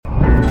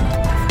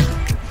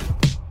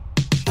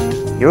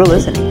You're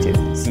listening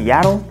to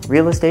Seattle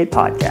Real Estate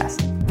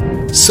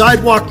Podcast.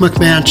 Sidewalk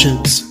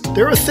McMansions.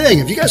 They're a thing.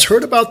 Have you guys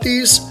heard about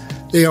these?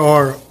 They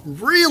are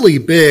really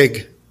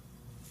big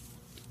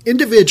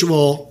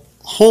individual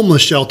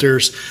homeless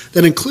shelters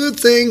that include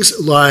things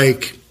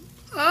like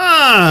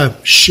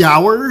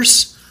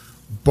showers,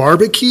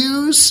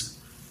 barbecues,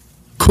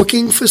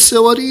 cooking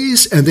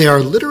facilities, and they are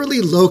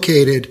literally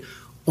located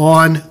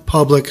on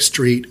public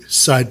street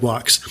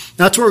sidewalks.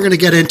 That's what we're going to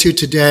get into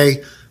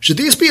today. Should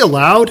these be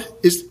allowed?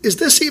 Is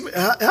this even,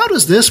 how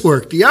does this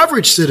work? The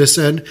average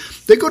citizen,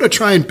 they go to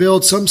try and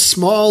build some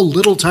small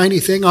little tiny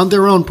thing on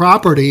their own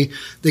property.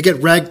 They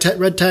get red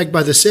tagged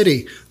by the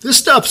city. This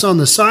stuff's on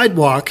the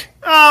sidewalk.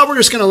 We're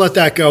just going to let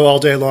that go all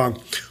day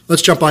long.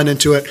 Let's jump on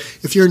into it.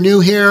 If you're new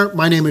here,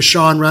 my name is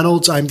Sean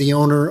Reynolds. I'm the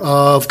owner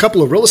of a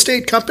couple of real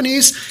estate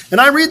companies, and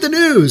I read the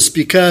news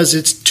because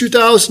it's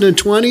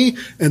 2020,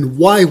 and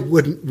why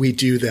wouldn't we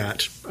do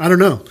that? I don't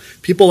know.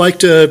 People like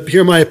to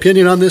hear my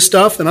opinion on this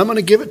stuff, and I'm going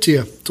to give it to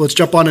you. So let's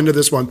jump on into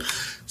this one.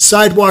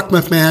 Sidewalk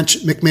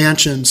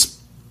McMansions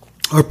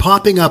are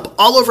popping up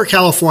all over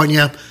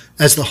California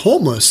as the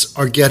homeless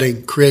are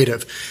getting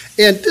creative.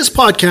 And this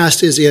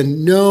podcast is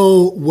in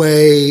no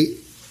way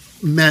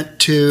meant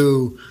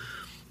to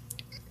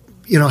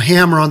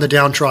hammer on the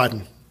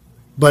downtrodden.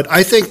 But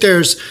I think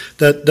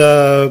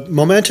the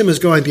momentum is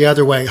going the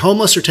other way.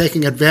 Homeless are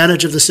taking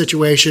advantage of the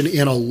situation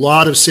in a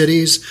lot of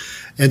cities,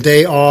 and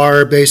they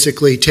are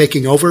basically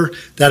taking over.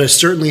 That has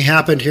certainly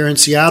happened here in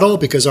Seattle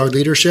because our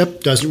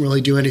leadership doesn't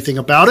really do anything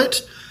about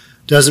it,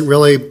 doesn't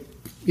really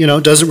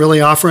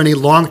offer any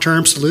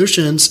long-term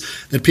solutions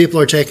that people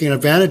are taking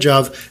advantage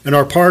of, and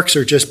our parks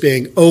are just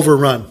being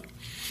overrun.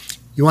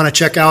 You want to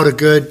check out a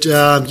good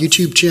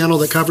YouTube channel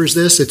that covers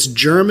this? It's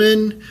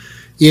German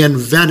in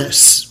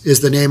Venice is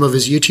the name of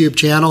his YouTube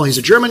channel. He's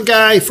a German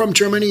guy from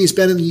Germany. He's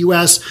been in the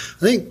U.S., I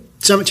think,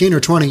 17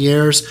 or 20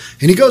 years.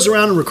 And he goes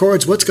around and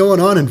records what's going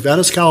on in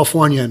Venice,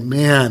 California. And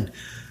man,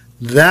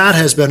 that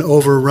has been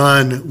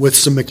overrun with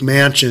some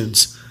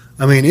McMansions.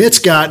 I mean, it's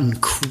gotten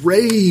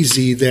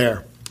crazy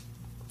there.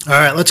 All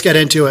right, let's get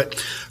into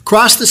it.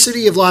 Across the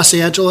city of Los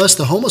Angeles,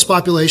 the homeless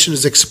population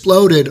has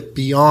exploded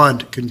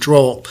beyond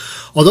control.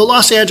 Although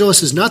Los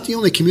Angeles is not the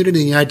only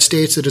community in the United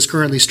States that is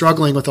currently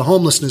struggling with a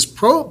homelessness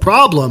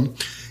problem,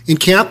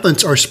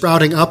 encampments are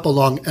sprouting up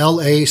along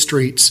LA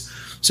streets.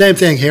 Same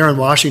thing here in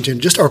Washington.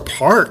 Just our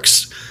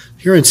parks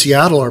here in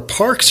Seattle, our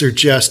parks are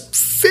just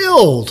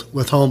filled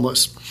with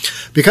homeless.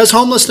 Because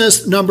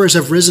homelessness numbers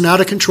have risen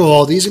out of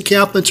control, these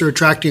encampments are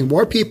attracting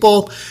more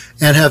people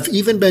and have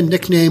even been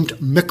nicknamed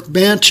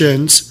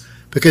McMansions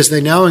because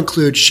they now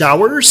include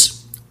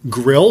showers,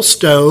 grill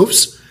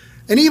stoves,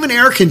 and even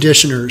air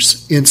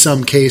conditioners in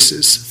some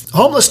cases.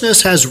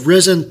 Homelessness has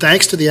risen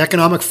thanks to the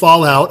economic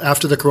fallout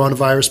after the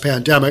coronavirus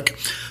pandemic.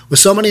 With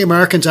so many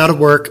Americans out of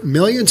work,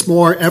 millions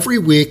more every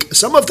week,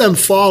 some of them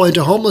fall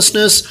into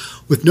homelessness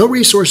with no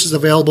resources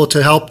available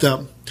to help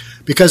them.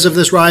 Because of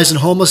this rise in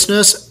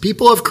homelessness,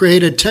 people have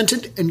created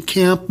tented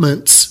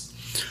encampments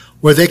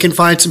where they can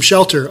find some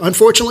shelter.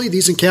 Unfortunately,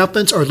 these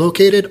encampments are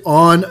located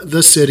on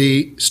the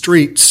city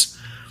streets.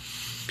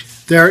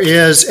 There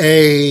is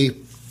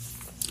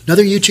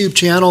another YouTube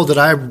channel that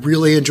I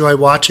really enjoy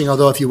watching,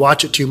 although if you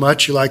watch it too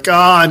much, you're like,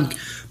 I'm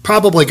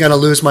probably going to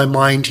lose my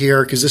mind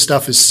here because this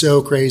stuff is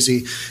so crazy.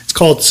 It's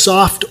called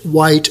Soft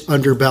White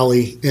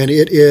Underbelly, and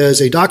it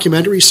is a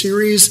documentary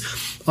series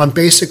on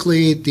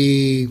basically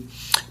the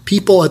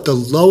people at the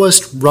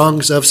lowest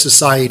rungs of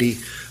society.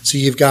 So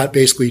you've got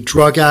basically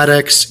drug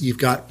addicts, you've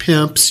got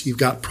pimps, you've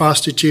got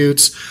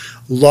prostitutes,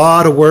 a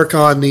lot of work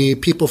on the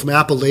people from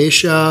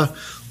Appalachia,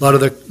 a lot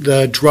of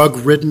the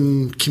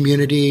drug-ridden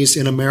communities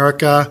in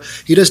America.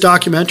 He does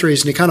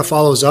documentaries and he kind of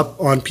follows up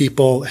on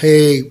people.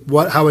 Hey,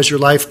 how is your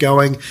life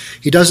going?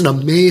 He does an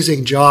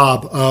amazing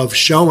job of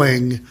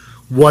showing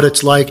what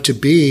it's like to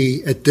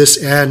be at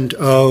this end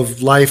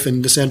of life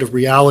and this end of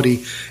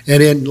reality.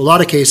 And in a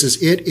lot of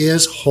cases, it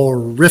is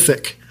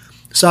horrific.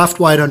 Soft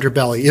White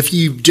Underbelly. If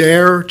you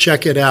dare,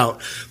 check it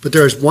out. But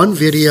there's one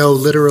video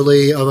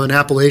literally of an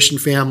Appalachian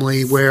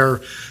family where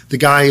the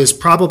guy is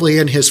probably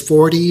in his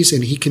 40s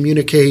and he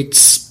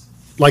communicates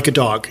like a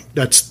dog.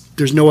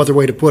 There's no other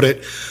way to put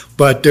it.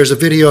 But there's a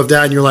video of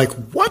that and you're like,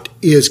 what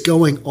is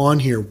going on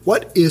here?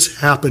 What is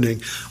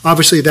happening?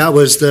 Obviously, that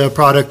was the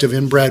product of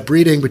inbred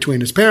breeding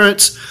between his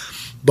parents,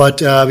 but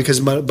because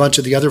a bunch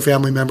of the other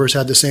family members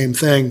had the same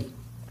thing.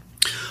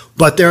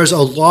 But there's a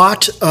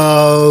lot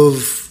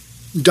of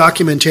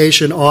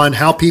documentation on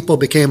how people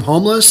became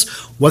homeless,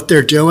 what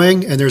they're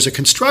doing, and there's a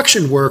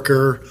construction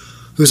worker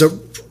who's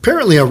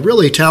apparently a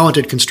really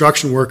talented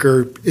construction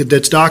worker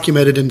that's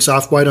documented in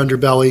Soft White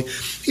Underbelly.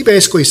 He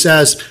basically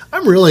says,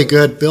 I'm really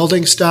good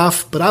building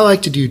stuff, but I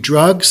like to do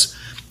drugs.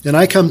 And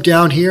I come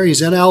down here,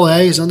 he's in LA,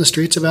 he's on the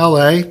streets of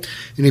LA,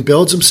 and he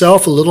builds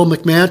himself a little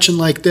McMansion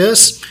like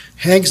this,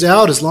 hangs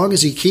out as long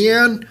as he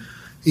can.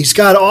 He's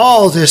got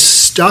all this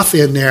stuff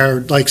in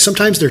there, like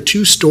sometimes they're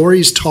 2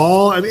 stories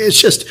tall. I mean,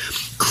 it's just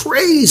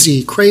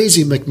crazy,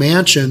 crazy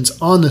McMansions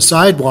on the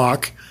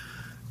sidewalk.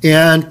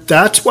 And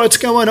that's what's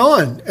going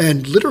on.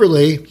 And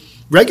literally,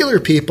 regular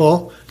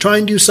people try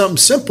and do something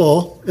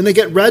simple, and they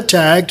get red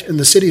tagged, and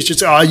the city's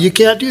just, oh, you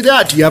can't do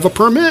that. Do you have a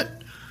permit?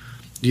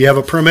 Do you have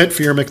a permit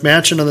for your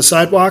McMansion on the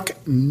sidewalk?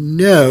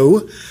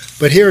 No.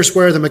 But here's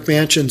where the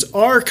McMansions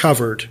are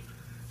covered.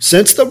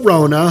 Since the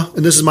Rona,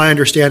 and this is my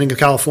understanding of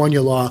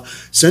California law,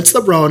 since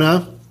the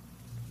Rona,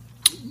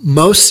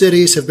 most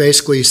cities have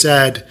basically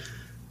said,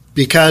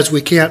 because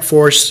we can't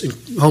force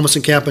homeless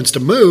encampments to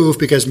move,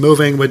 because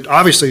moving would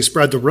obviously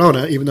spread the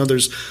Rona, even though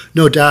there's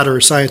no data or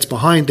science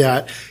behind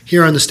that.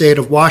 Here in the state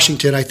of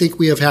Washington, I think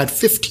we have had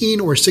 15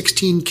 or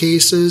 16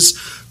 cases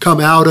come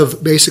out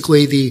of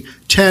basically the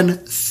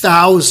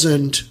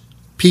 10,000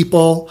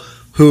 people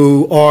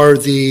who are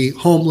the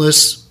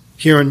homeless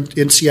here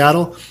in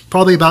Seattle.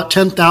 Probably about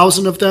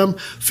 10,000 of them,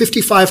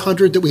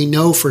 5,500 that we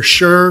know for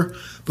sure.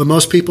 But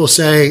most people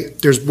say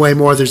there's way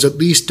more. There's at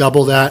least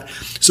double that.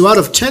 So out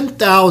of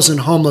 10,000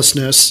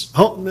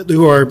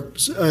 who are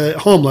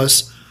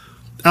homeless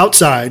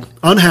outside,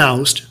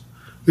 unhoused,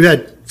 we've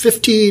had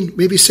 15,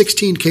 maybe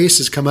 16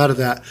 cases come out of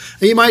that.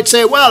 And you might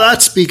say, well,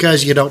 that's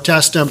because you don't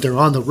test them. They're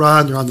on the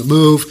run. They're on the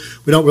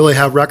move. We don't really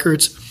have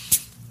records.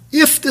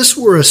 If this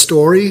were a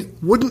story,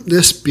 wouldn't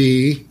this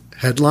be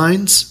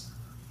headlines?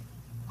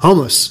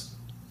 Homeless.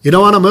 You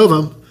don't want to move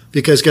them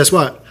because guess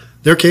what?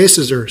 Their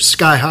cases are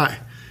sky high.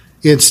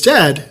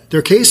 Instead,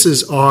 their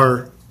cases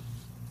are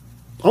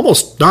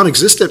almost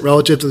non-existent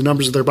relative to the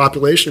numbers of their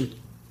population.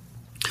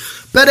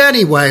 But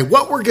anyway,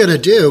 what we're going to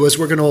do is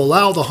we're going to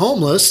allow the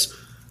homeless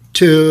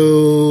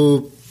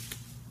to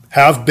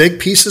have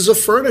big pieces of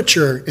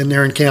furniture in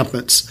their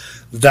encampments.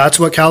 That's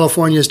what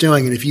California is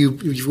doing. And if you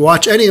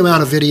watch any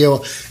amount of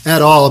video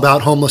at all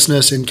about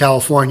homelessness in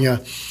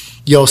California,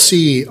 you'll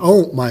see,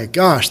 oh my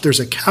gosh, there's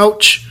a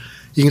couch.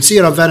 You can see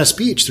it on Venice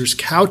Beach. There's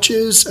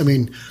couches. I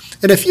mean,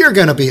 and if you're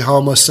going to be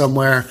homeless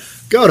somewhere,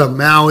 go to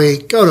Maui,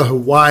 go to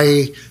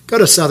Hawaii, go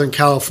to Southern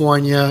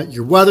California.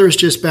 Your weather is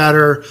just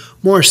better,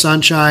 more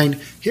sunshine.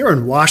 Here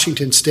in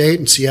Washington State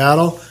and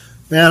Seattle,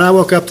 man, I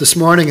woke up this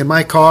morning in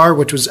my car,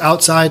 which was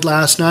outside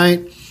last night.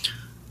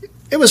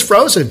 It was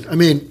frozen. I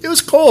mean, it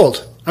was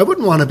cold. I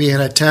wouldn't want to be in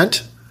a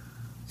tent,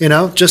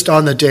 just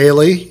on the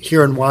daily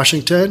here in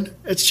Washington.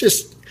 It's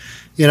just,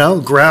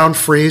 ground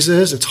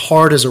freezes. It's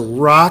hard as a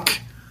rock.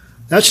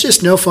 That's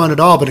just no fun at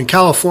all. But in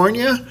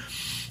California,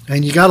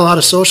 and you got a lot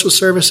of social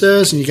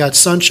services, and you got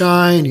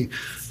sunshine, you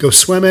go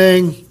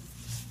swimming.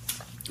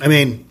 I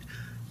mean,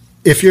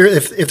 if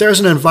there's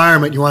an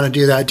environment you want to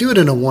do that, do it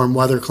in a warm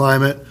weather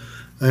climate.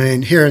 I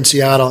mean, here in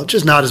Seattle,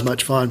 just not as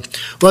much fun.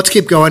 But let's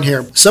keep going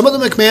here. Some of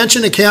the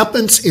McMansion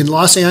encampments in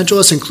Los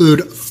Angeles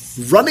include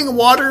running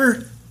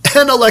water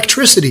and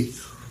electricity.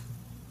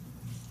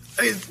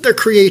 I mean, their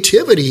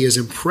creativity is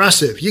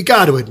impressive, you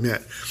got to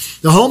admit.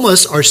 The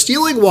homeless are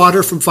stealing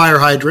water from fire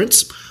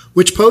hydrants,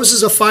 which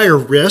poses a fire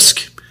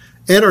risk,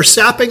 and are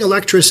sapping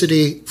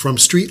electricity from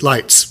street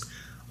lights.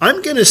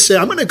 I'm going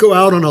to go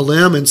out on a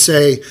limb and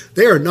say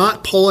they are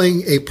not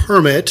pulling a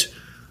permit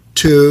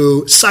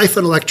to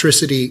siphon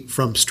electricity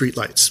from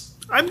streetlights.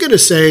 I'm going to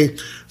say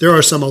there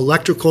are some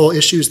electrical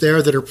issues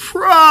there that are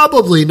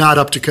probably not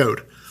up to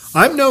code.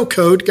 I'm no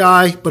code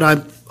guy, but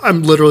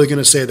I'm literally going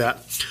to say that.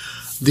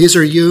 These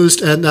are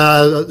used,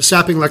 and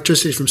sapping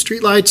electricity from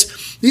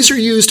streetlights. These are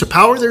used to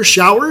power their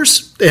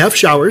showers. They have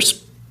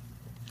showers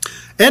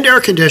and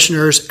air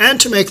conditioners, and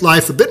to make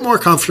life a bit more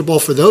comfortable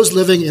for those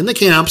living in the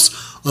camps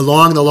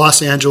along the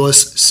Los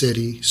Angeles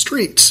city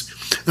streets.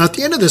 Now, at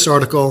the end of this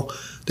article,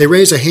 they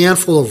raise a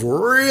handful of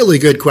really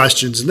good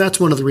questions, and that's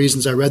one of the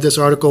reasons I read this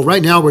article.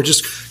 Right now, we're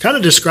just kind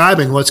of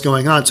describing what's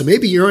going on. So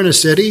maybe you're in a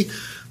city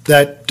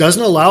that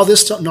doesn't allow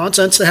this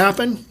nonsense to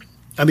happen.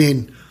 I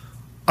mean,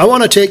 I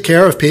want to take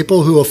care of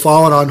people who have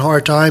fallen on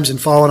hard times and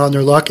fallen on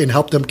their luck and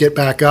help them get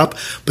back up.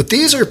 But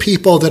these are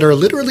people that are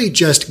literally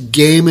just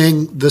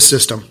gaming the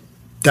system.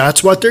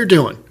 That's what they're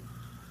doing.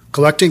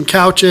 Collecting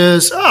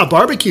couches.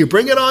 Barbecue,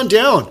 bring it on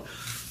down.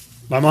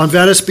 I'm on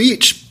Venice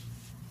Beach.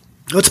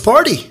 Let's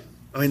party.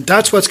 I mean,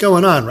 that's what's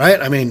going on, right?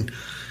 I mean,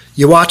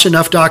 you watch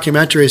enough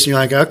documentaries and you're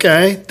like,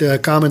 okay, the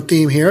common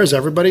theme here is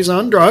everybody's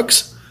on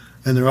drugs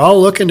and they're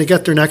all looking to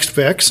get their next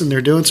fix and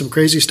they're doing some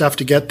crazy stuff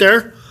to get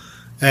there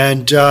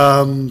and,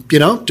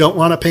 don't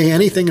want to pay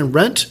anything in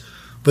rent,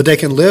 but they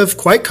can live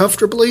quite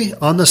comfortably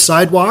on the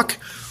sidewalk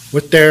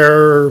with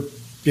their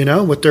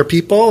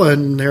people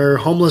and their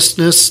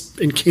homelessness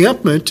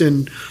encampment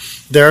and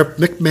their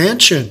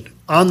McMansion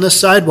on the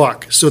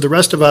sidewalk. So the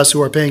rest of us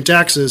who are paying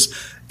taxes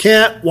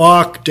can't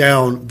walk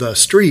down the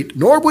street,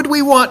 nor would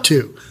we want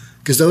to,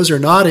 because those are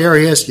not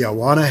areas you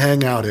want to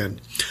hang out in.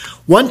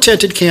 One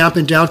tented camp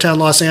in downtown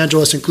Los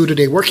Angeles included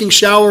a working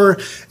shower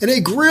and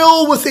a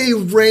grill with a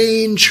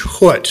range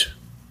hood.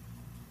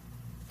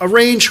 A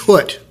range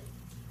hood.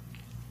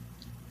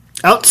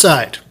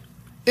 Outside,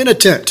 in a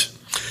tent.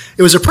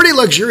 It was a pretty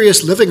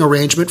luxurious living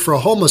arrangement for a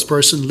homeless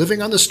person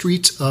living on the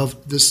streets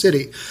of the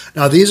city.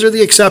 Now, these are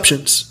the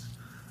exceptions.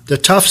 The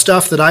tough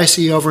stuff that I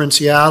see over in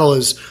Seattle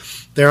is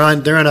they're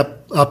in a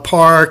a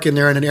park and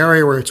they're in an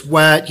area where it's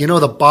wet,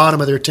 the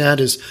bottom of their tent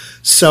is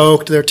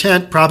soaked. Their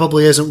tent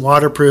probably isn't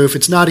waterproof.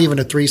 It's not even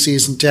a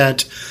 3-season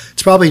tent.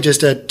 It's probably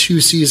just a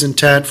 2-season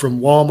tent from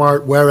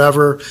Walmart,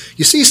 wherever.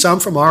 You see some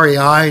from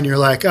REI and you're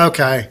like,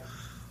 okay,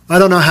 I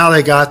don't know how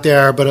they got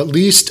there, but at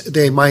least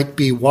they might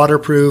be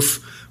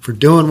waterproof for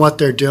doing what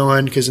they're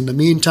doing, because in the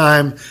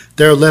meantime,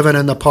 they're living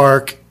in the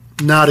park.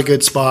 Not a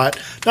good spot.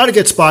 Not a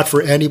good spot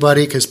for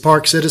anybody, because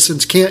park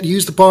citizens can't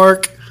use the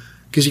park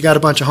because you got a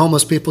bunch of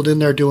homeless people in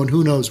there doing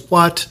who knows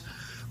what.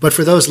 But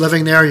for those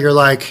living there, you're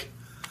like,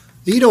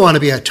 you don't want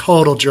to be a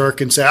total jerk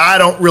and say, I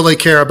don't really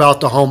care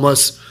about the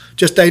homeless.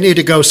 Just they need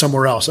to go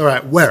somewhere else. All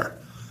right, where?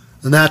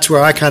 And that's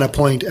where I kind of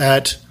point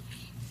at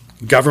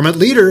government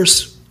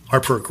leaders,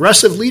 our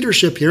progressive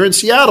leadership here in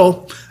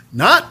Seattle,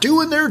 not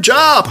doing their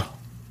job.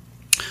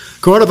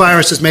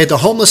 Coronavirus has made the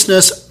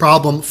homelessness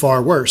problem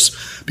far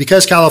worse.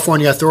 Because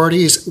California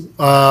authorities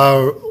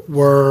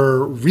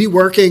were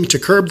reworking to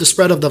curb the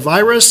spread of the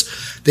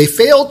virus, they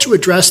failed to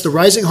address the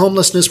rising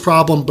homelessness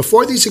problem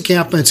before these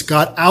encampments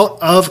got out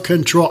of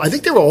control. I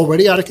think they were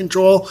already out of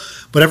control,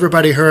 but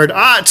everybody heard,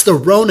 it's the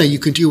Rona, you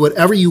can do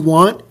whatever you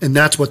want, and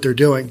that's what they're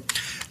doing.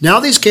 Now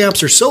these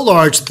camps are so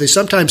large that they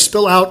sometimes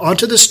spill out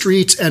onto the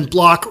streets and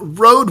block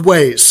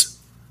roadways.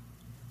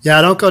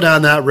 Yeah, don't go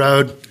down that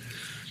road.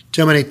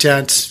 Too many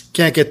tents.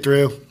 Can't get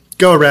through.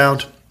 Go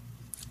around.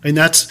 And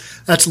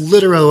that's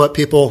literally what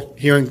people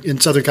here in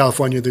Southern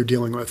California they're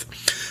dealing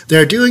with.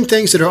 They're doing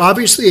things that are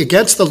obviously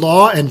against the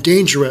law and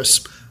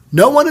dangerous.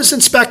 No one is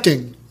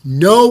inspecting.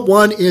 No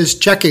one is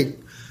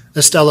checking,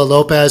 Estela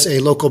Lopez, a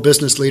local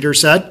business leader,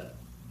 said.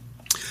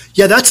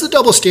 Yeah, that's the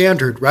double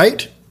standard,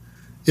 right?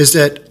 Is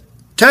that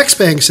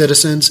tax-paying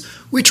citizens,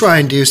 we try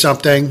and do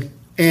something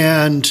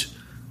and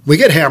we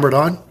get hammered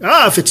on.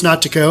 If it's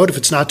not to code, if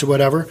it's not to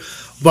whatever.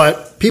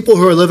 But people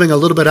who are living a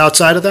little bit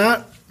outside of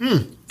that,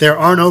 there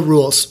are no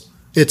rules.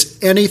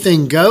 It's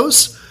anything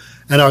goes.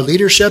 And our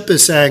leadership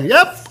is saying,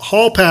 yep,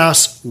 hall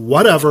pass,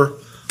 whatever.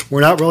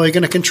 We're not really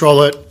going to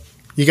control it.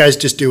 You guys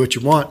just do what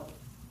you want.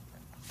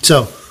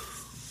 So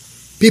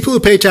people who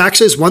pay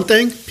taxes, one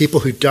thing. People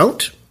who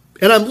don't.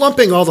 And I'm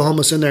lumping all the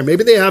homeless in there.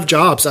 Maybe they have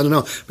jobs. I don't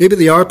know. Maybe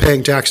they are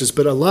paying taxes.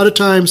 But a lot of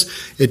times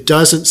it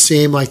doesn't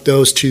seem like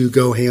those two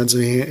go hand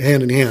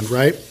in hand,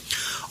 right?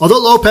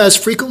 Although Lopez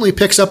frequently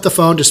picks up the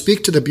phone to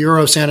speak to the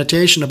Bureau of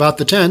Sanitation about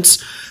the tents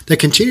that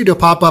continue to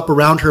pop up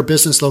around her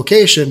business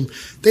location,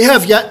 they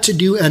have yet to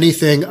do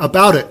anything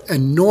about it,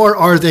 and nor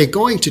are they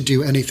going to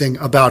do anything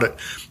about it.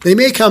 They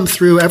may come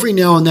through every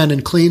now and then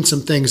and clean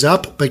some things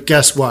up, but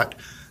guess what?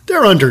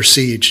 They're under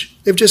siege.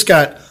 They've just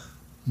got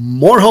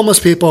more homeless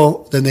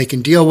people than they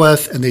can deal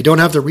with, and they don't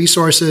have the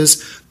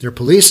resources. Their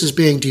police is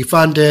being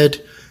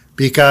defunded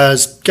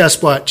because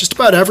guess what? Just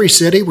about every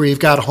city where you've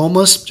got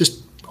homeless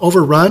just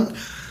overrun,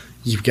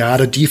 you've got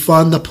to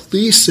defund the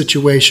police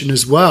situation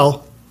as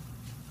well.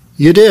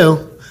 You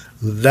do.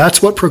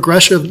 That's what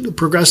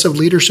progressive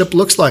leadership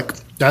looks like.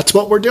 That's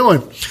what we're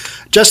doing.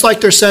 Just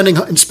like they're sending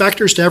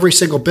inspectors to every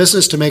single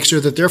business to make sure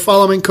that they're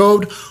following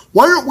code,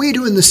 why aren't we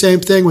doing the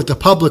same thing with the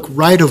public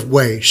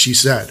right-of-way, she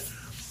said.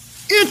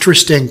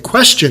 Interesting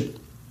question.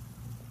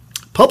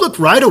 Public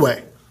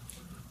right-of-way.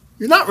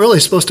 You're not really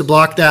supposed to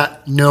block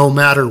that no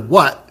matter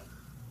what.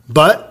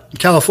 But in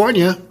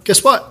California,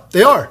 guess what?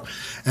 They are.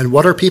 And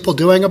what are people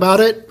doing about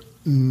it?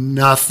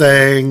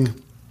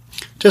 Nothing.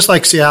 Just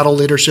like Seattle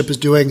leadership is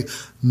doing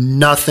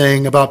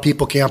nothing about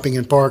people camping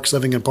in parks,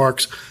 living in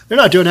parks. They're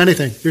not doing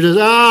anything. You're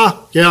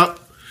just, yeah.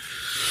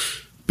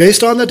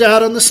 Based on the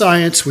data and the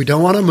science, we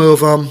don't want to move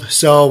them,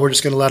 so we're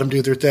just going to let them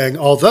do their thing.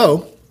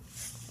 Although,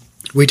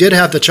 we did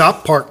have the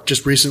Chop Park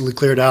just recently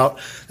cleared out.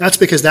 That's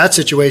because that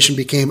situation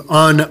became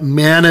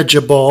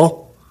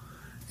unmanageable.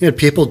 You had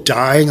people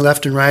dying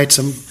left and right.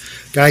 Some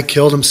guy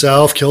killed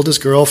himself, killed his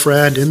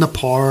girlfriend in the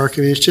park.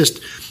 I mean, it's just,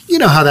 you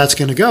know how that's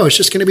going to go. It's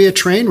just going to be a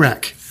train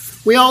wreck.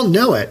 We all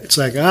know it. It's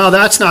like,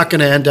 that's not going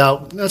to end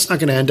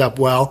up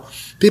well.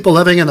 People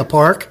living in the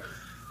park,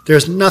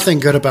 there's nothing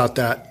good about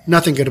that.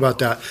 Nothing good about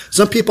that.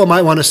 Some people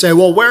might want to say,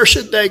 well, where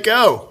should they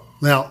go?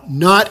 Well,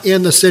 not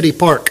in the city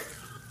park.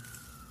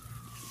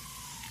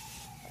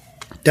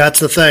 That's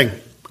the thing.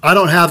 I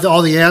don't have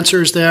all the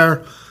answers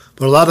there,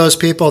 but a lot of those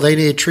people, they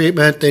need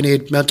treatment. They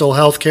need mental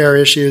health care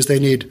issues. They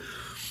need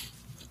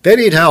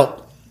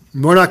help.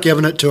 We're not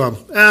giving it to them.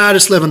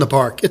 Just live in the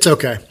park. It's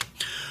okay.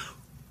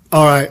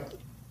 All right.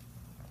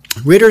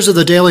 Readers of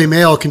the Daily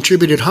Mail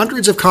contributed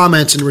hundreds of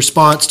comments in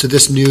response to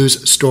this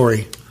news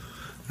story.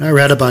 I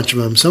read a bunch of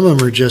them. Some of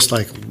them are just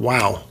like,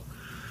 wow.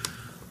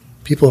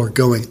 People are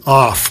going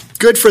off.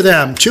 Good for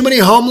them. Too many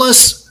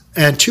homeless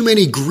and too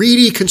many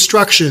greedy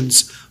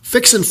constructions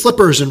fixing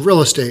flippers in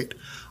real estate.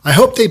 I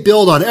hope they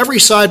build on every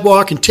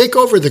sidewalk and take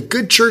over the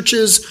good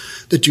churches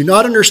that do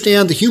not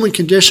understand the human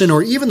condition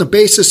or even the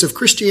basis of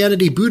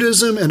Christianity,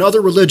 Buddhism, and other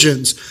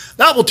religions.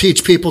 That will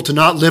teach people to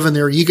not live in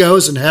their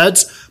egos and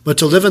heads, but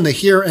to live in the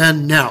here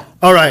and now.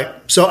 All right,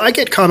 so I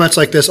get comments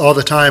like this all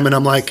the time, and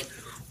I'm like,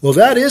 well,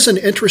 that is an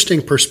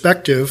interesting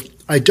perspective.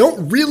 I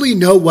don't really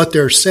know what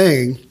they're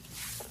saying,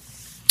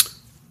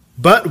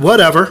 but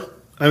whatever.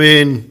 I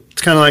mean,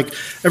 It's kind of like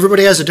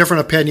everybody has a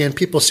different opinion.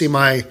 People see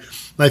my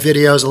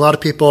videos. A lot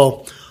of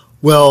people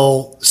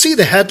will see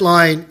the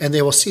headline and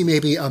they will see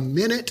maybe a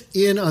minute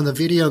in on the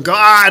video and go,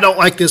 I don't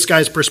like this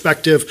guy's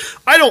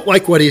perspective. I don't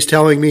like what he's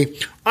telling me.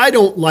 I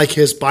don't like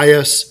his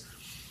bias.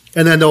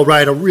 And then they'll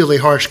write a really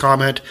harsh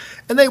comment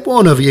and they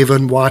won't have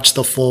even watched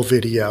the full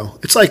video.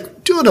 It's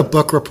like doing a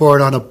book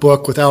report on a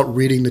book without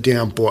reading the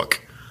damn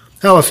book.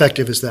 How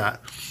effective is that?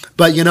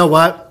 But you know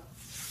what?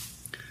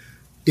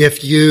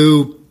 If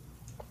you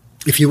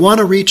want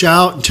to reach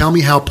out and tell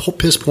me how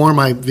piss poor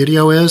my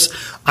video is,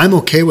 I'm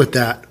okay with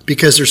that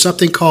because there's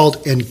something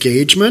called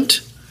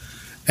engagement.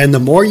 And the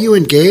more you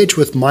engage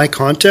with my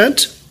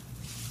content,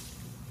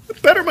 the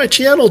better my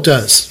channel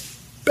does.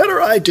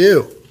 Better I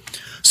do.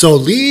 So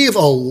leave a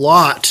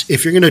lot.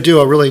 If you're going to do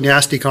a really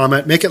nasty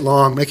comment, make it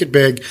long, make it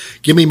big,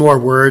 give me more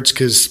words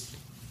because,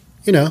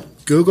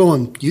 Google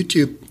and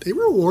YouTube, they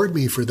reward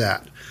me for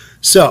that.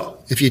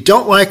 So if you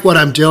don't like what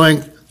I'm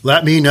doing,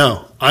 let me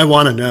know. I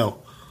want to know.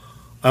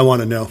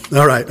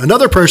 All right.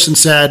 Another person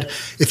said,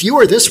 if you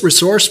were this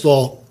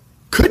resourceful,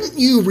 couldn't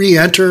you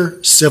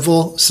re-enter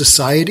civil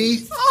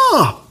society?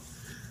 Oh,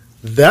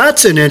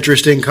 that's an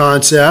interesting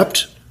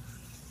concept.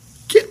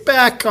 Get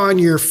back on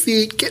your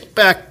feet, get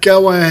back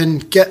going,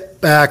 get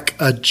back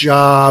a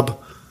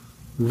job,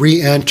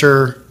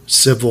 re-enter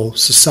civil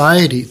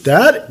society.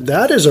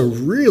 That is a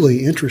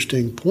really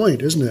interesting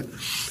point, isn't it?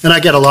 And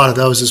I get a lot of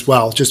those as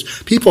well.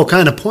 Just people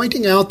kind of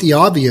pointing out the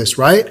obvious,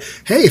 right?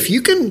 Hey, if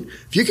you can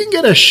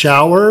get a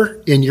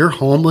shower in your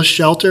homeless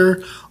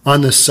shelter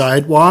on the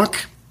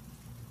sidewalk,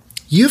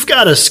 you've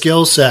got a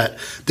skill set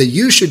that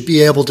you should be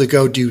able to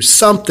go do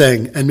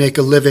something and make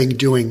a living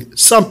doing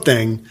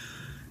something.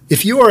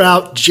 If you are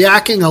out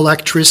jacking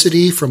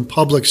electricity from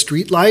public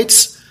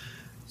streetlights,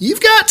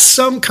 you've got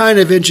some kind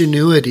of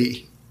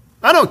ingenuity.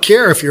 I don't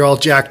care if you're all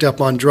jacked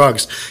up on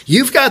drugs.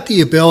 You've got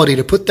the ability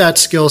to put that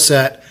skill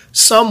set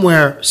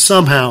somewhere,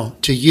 somehow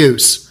to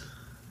use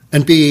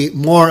and be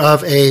more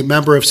of a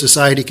member of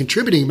society,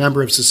 contributing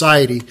member of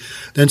society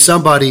than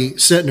somebody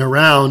sitting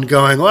around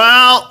going,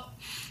 well,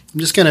 I'm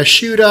just going to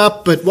shoot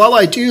up. But while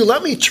I do,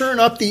 let me turn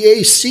up the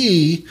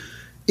AC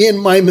in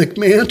my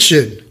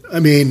McMansion.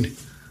 I mean,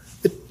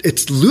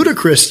 it's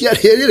ludicrous,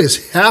 yet it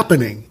is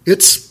happening.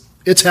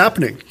 It's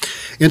happening.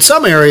 In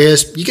some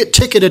areas, you get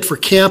ticketed for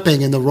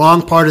camping in the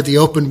wrong part of the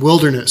open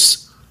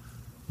wilderness.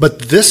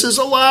 But this is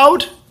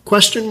allowed? ?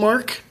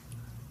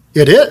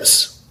 It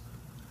is.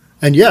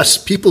 And yes,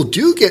 people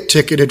do get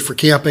ticketed for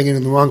camping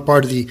in the wrong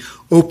part of the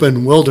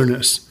open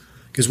wilderness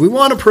because we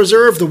want to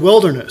preserve the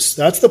wilderness.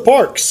 That's the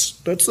parks.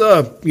 That's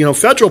the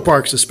federal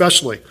parks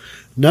especially.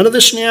 None of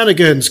the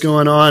shenanigans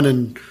going on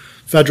in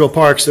federal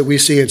parks that we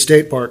see in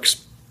state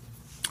parks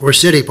or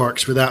city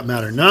parks for that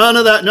matter. None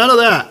of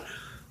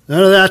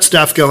that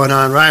stuff going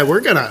on, right?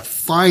 We're going to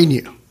fine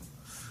you.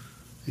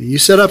 You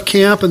set up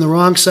camp in the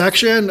wrong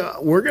section,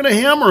 we're going to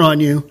hammer on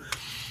you.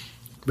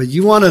 But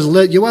you want to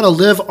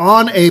live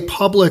on a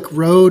public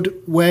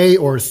roadway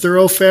or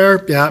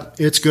thoroughfare? Yeah,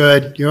 it's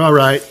good. You're all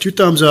right. 2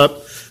 thumbs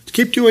up.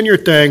 Keep doing your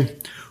thing.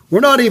 We're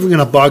not even going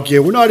to bug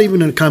you. We're not even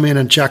going to come in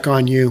and check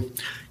on you.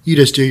 You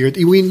just do your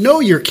thing. We know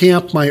your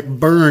camp might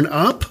burn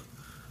up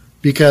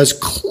because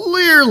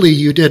clearly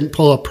you didn't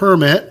pull a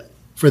permit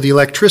for the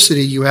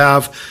electricity you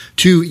have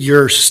to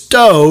your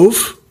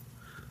stove.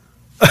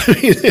 I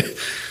mean,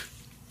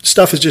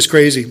 stuff is just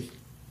crazy.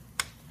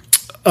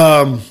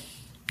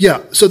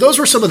 So those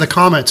were some of the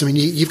comments. I mean,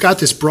 you've got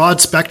this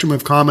broad spectrum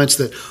of comments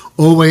that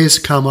always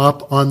come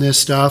up on this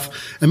stuff.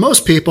 And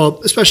most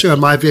people, especially on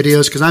my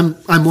videos, because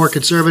I'm more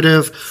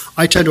conservative,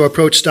 I tend to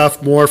approach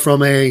stuff more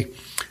from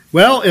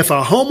if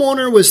a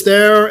homeowner was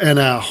there and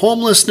a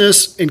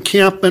homelessness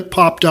encampment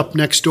popped up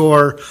next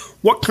door,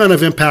 what kind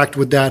of impact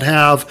would that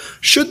have?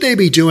 Should they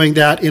be doing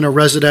that in a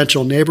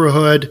residential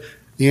neighborhood?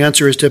 The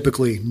answer is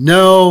typically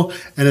no,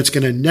 and it's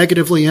going to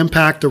negatively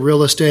impact the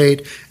real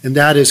estate, and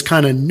that is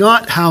kind of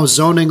not how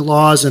zoning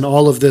laws and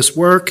all of this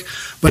work.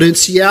 But in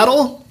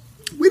Seattle,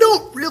 we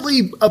don't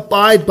really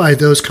abide by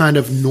those kind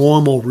of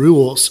normal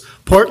rules.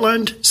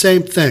 Portland,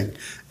 same thing.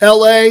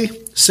 LA,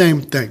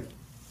 same thing.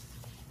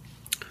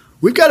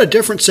 We've got a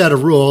different set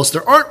of rules.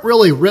 They aren't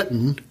really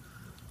written,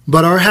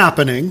 but are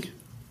happening.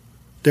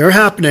 They're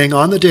happening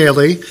on the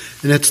daily,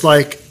 and it's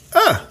like,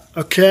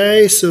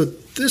 okay, so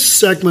this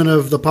segment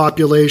of the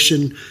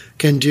population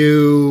can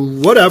do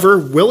whatever,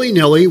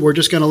 willy-nilly. We're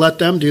just going to let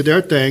them do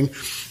their thing.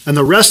 And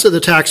the rest of the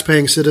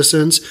tax-paying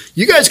citizens,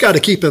 you guys got to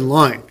keep in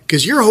line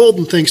because you're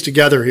holding things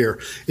together here.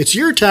 It's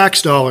your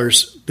tax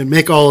dollars that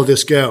make all of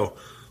this go.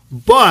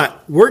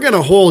 But we're going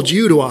to hold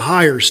you to a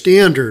higher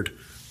standard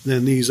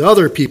than these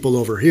other people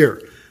over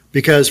here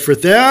because for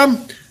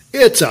them,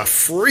 it's a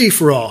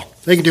free-for-all.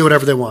 They can do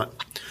whatever they want.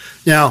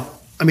 Now,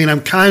 I mean,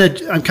 I'm kind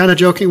of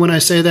joking when I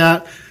say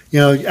that.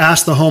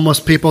 Ask the homeless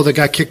people that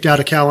got kicked out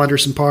of Cal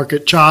Anderson Park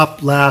at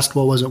CHOP last,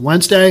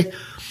 Wednesday,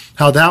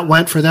 how that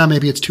went for them.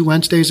 Maybe it's 2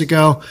 Wednesdays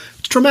ago.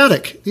 It's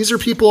traumatic. These are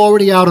people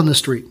already out on the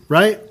street,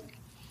 right?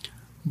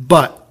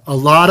 But a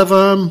lot of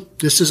them,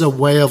 this is a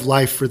way of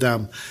life for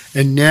them.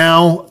 And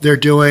now they're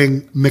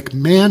doing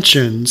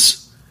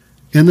McMansions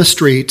in the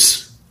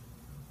streets,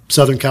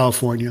 Southern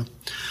California.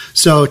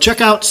 So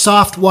check out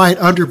Soft White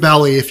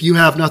Underbelly if you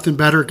have nothing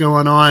better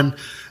going on.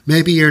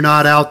 Maybe you're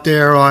not out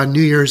there on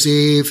New Year's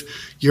Eve.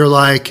 You're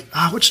like,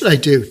 what should I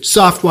do?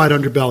 Soft White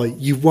Underbelly.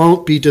 You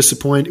won't be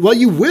disappointed. Well,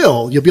 you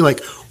will. You'll be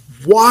like,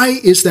 why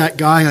is that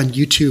guy on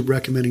YouTube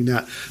recommending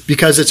that?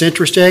 Because it's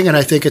interesting, and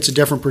I think it's a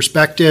different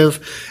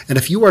perspective. And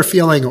if you are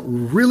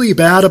feeling really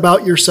bad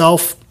about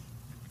yourself,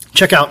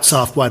 check out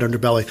Soft White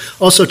Underbelly.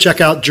 Also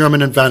check out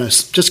German in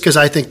Venice, just because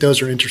I think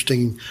those are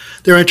interesting.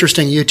 They're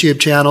interesting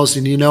YouTube channels.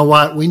 And you know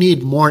what? We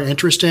need more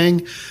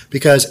interesting,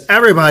 because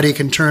everybody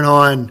can turn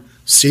on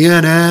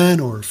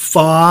CNN or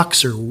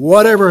Fox or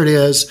whatever it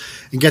is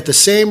and get the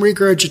same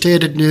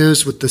regurgitated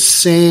news with the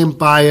same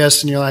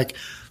bias. And you're like,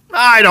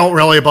 I don't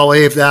really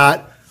believe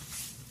that.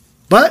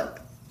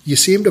 But you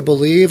seem to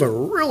believe a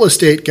real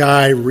estate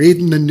guy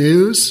reading the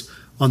news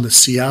on the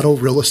Seattle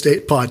Real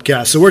Estate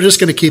Podcast. So we're just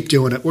going to keep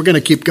doing it. We're going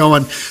to keep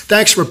going.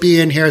 Thanks for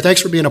being here.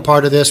 Thanks for being a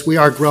part of this. We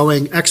are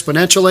growing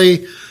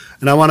exponentially,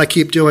 and I want to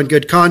keep doing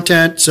good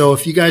content. So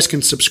if you guys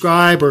can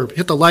subscribe or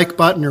hit the like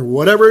button or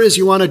whatever it is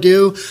you want to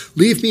do,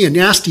 leave me a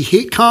nasty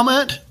hate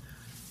comment.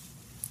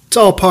 It's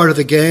all part of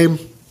the game.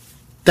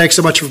 Thanks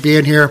so much for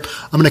being here.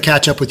 I'm going to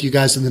catch up with you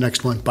guys in the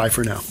next one. Bye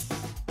for now.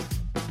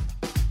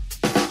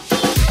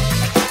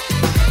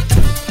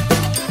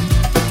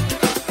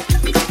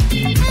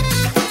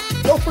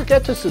 Don't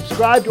forget to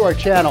subscribe to our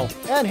channel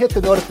and hit the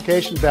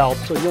notification bell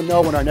so you'll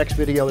know when our next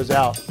video is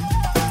out.